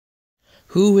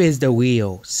Who is the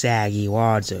real Shaggy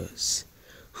Rogers?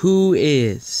 Who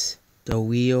is the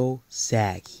real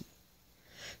Shaggy?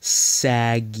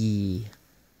 Shaggy.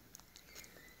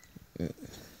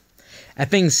 I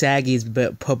think Shaggy's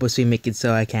purposely making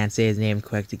so I can't say his name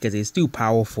correctly because he's too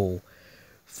powerful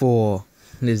for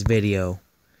this video.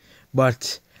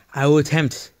 But I will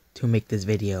attempt to make this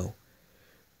video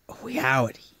a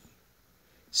reality.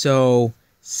 So,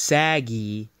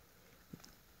 Shaggy,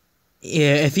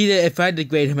 yeah, if I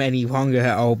degrade him any longer,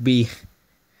 I'll be...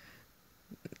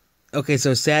 Okay,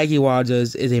 so Shaggy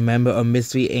Rogers is a member of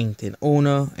Mystery Inc., and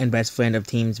owner and best friend of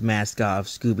team's mascot of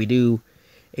Scooby-Doo,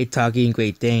 a talking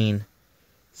Great Dane.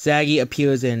 Shaggy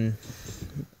appears in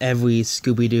every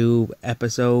Scooby-Doo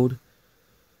episode.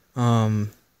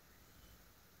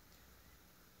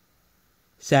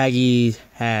 Shaggy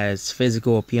has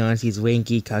physical appearance. He's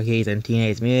lanky, Caucasian,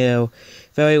 teenage male,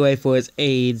 very late for his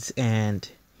age, and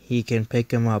he can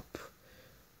pick up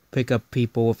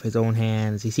people with his own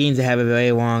hands. He seems to have a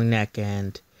very long neck,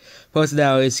 and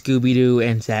personality Scooby-Doo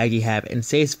and Shaggy have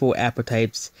insatiable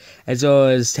appetites, as well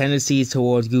as tendencies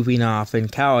towards goofing off and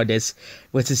cowardice,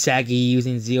 which is Shaggy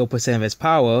using 0% of his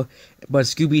power, but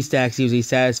Scooby stacks usually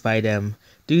satisfy them.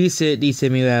 Due to these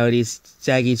similarities,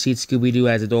 Shaggy treats Scooby-Doo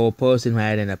as a dull person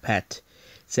rather than a pet.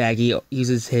 Shaggy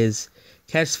uses his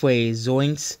catchphrase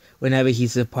Zoinks whenever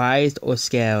he's surprised or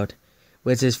scared,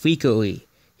 which is frequently.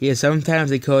 He is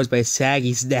sometimes encouraged by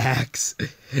Shaggy snacks.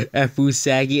 At first,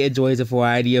 Shaggy enjoys a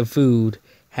variety of food,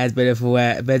 has been a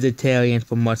vegetarian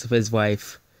for much of his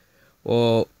life.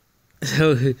 Well,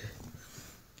 so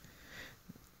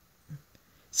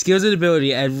skills and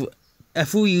ability. At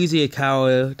full usually a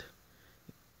coward,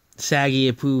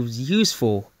 Shaggy proves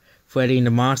useful for fighting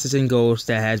the monsters and ghosts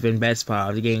that has been best part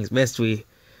of the game's mystery.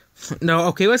 No,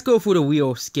 okay, let's go through the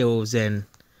real skills and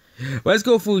let's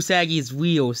go through Shaggy's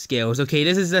real skills. Okay,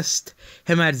 this is just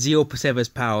him at 0% of his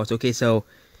powers. Okay, so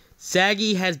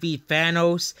Shaggy has beat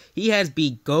Thanos, he has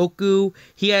beat Goku,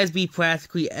 he has beat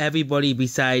practically everybody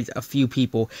besides a few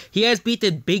people. He has beat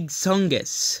the Big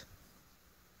Sungus.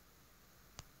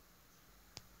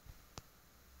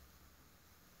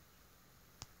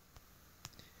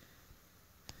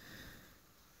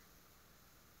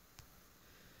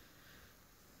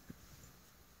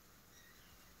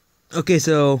 Okay,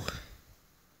 so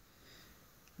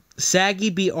Shaggy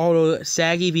beat all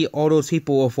those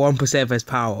people with 1% of his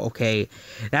power, okay?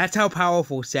 That's how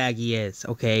powerful Shaggy is,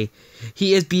 okay?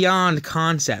 He is beyond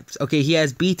concepts, okay? He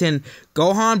has beaten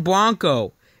Gohan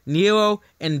Blanco, Nero,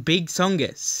 and Big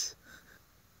Sungus.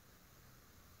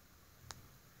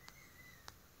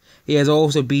 He has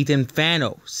also beaten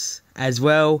Thanos, as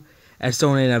well as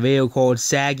shown in a video called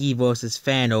Shaggy vs.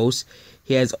 Thanos.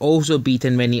 He has also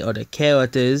beaten many other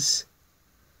characters.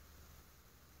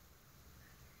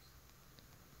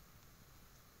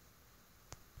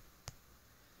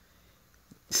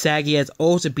 Shaggy has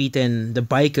also beaten the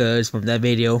bikers from that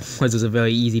video, which was a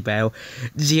very easy battle.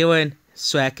 Jiren,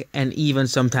 Shrek, and even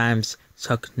sometimes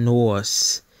Chuck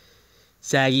Norris.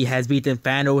 Shaggy has beaten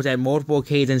Thanos at multiple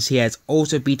occasions. He has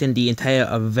also beaten the entire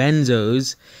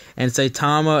Avengers and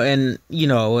Saitama, and you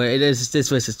know,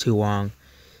 this list is too long.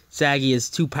 Shaggy is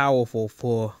too powerful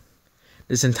for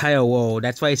this entire world.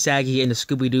 That's why Shaggy in the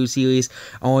Scooby-Doo series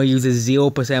only uses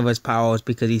 0% of his powers,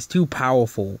 because he's too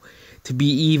powerful to be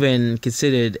even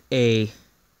considered to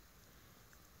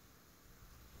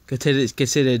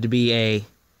be a.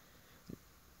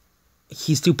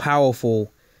 He's too powerful.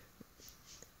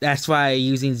 That's why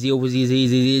using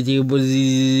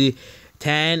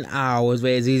 10 hours,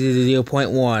 where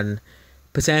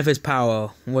 0.1% of his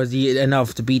power was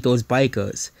enough to beat those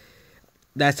bikers.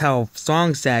 That's how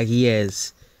strong Shaggy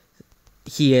is.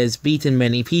 He has beaten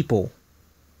many people.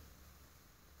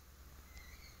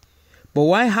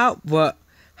 But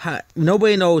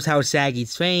nobody knows how Shaggy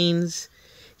trains.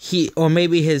 Or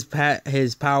maybe his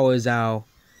powers are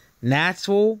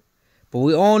natural. But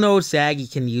we all know Shaggy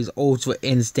can use Ultra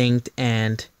Instinct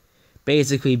and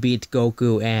basically beat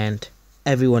Goku and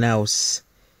everyone else.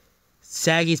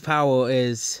 Shaggy's power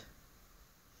is...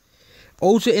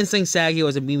 Ultra Instinct Shaggy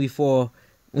was a movie before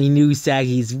we knew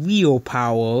Shaggy's real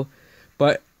power,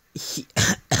 but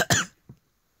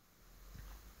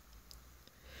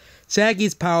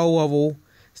Shaggy's power level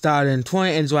started in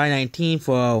July 2019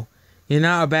 for You're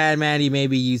Not a Bad Man, he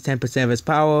maybe used 10% of his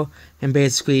power, and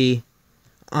basically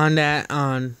on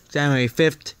January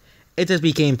 5th, it just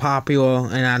became popular,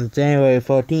 and on January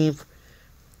 14th,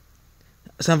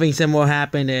 something similar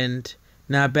happened, and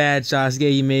Not Bad,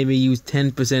 Sasuke, you made me use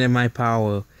 10% of my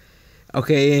power.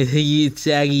 Okay,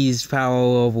 Shaggy's power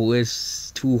level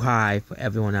is too high for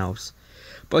everyone else.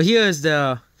 But here's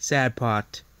the sad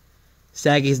part.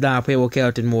 Shaggy's not a playable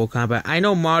character in Mortal Kombat. I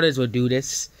know modders would do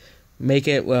this. Make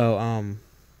it,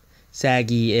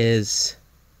 Shaggy is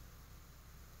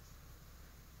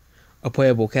a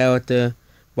playable character,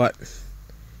 but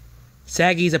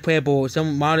Shaggy's a playable.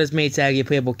 Some modders made Shaggy a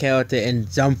playable character in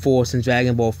Jump Force and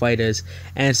Dragon Ball Fighters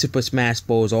and Super Smash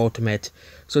Bros. Ultimate.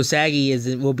 So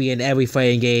Shaggy will be in every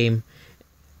fighting game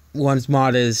once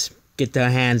modders get their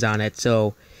hands on it.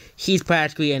 So he's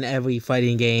practically in every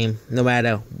fighting game, no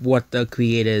matter what the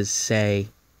creators say.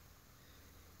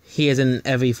 He is in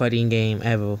every fighting game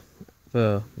ever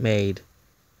made.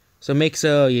 So make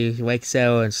sure you like,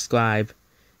 share, and subscribe.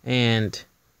 And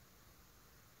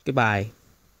goodbye.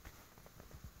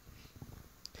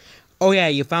 Oh yeah,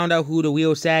 you found out who the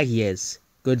real Shaggy is.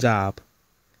 Good job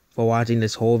for watching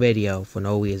this whole video for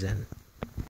no reason.